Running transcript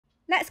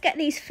Let's get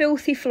these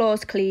filthy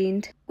floors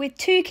cleaned. With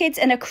 2 kids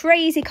and a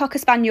crazy Cocker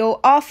Spaniel,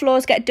 our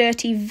floors get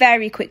dirty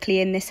very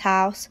quickly in this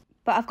house.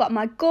 But I've got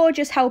my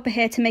gorgeous helper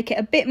here to make it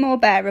a bit more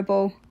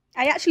bearable.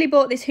 I actually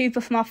bought this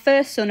Hoover for my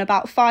first son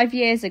about 5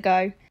 years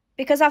ago,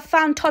 because I've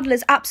found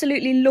toddlers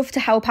absolutely love to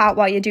help out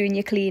while you're doing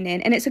your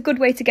cleaning, and it's a good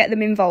way to get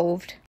them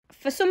involved.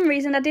 For some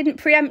reason, I didn't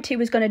preempt he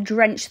was going to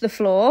drench the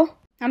floor.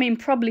 I mean,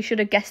 probably should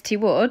have guessed he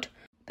would.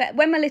 But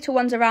when my little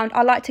one's around,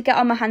 I like to get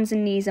on my hands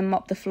and knees and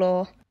mop the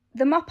floor.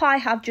 The mop I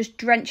have just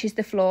drenches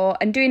the floor,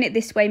 and doing it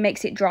this way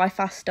makes it dry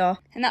faster.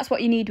 And that's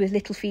what you need with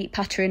little feet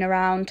pattering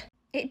around.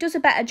 It does a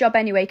better job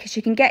anyway, because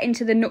you can get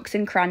into the nooks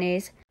and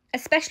crannies.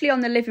 Especially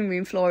on the living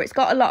room floor, it's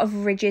got a lot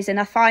of ridges, and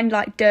I find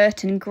like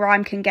dirt and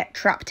grime can get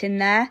trapped in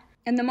there.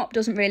 And the mop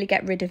doesn't really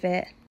get rid of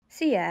it.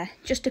 So yeah,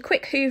 just a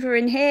quick hoover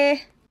in here,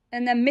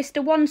 and then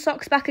Mr. One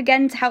Socks back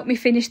again to help me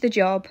finish the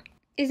job.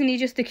 Isn't he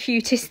just the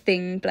cutest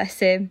thing, bless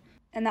him?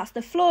 And that's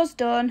the floors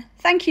done.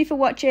 Thank you for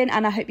watching,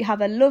 and I hope you have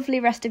a lovely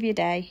rest of your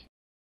day.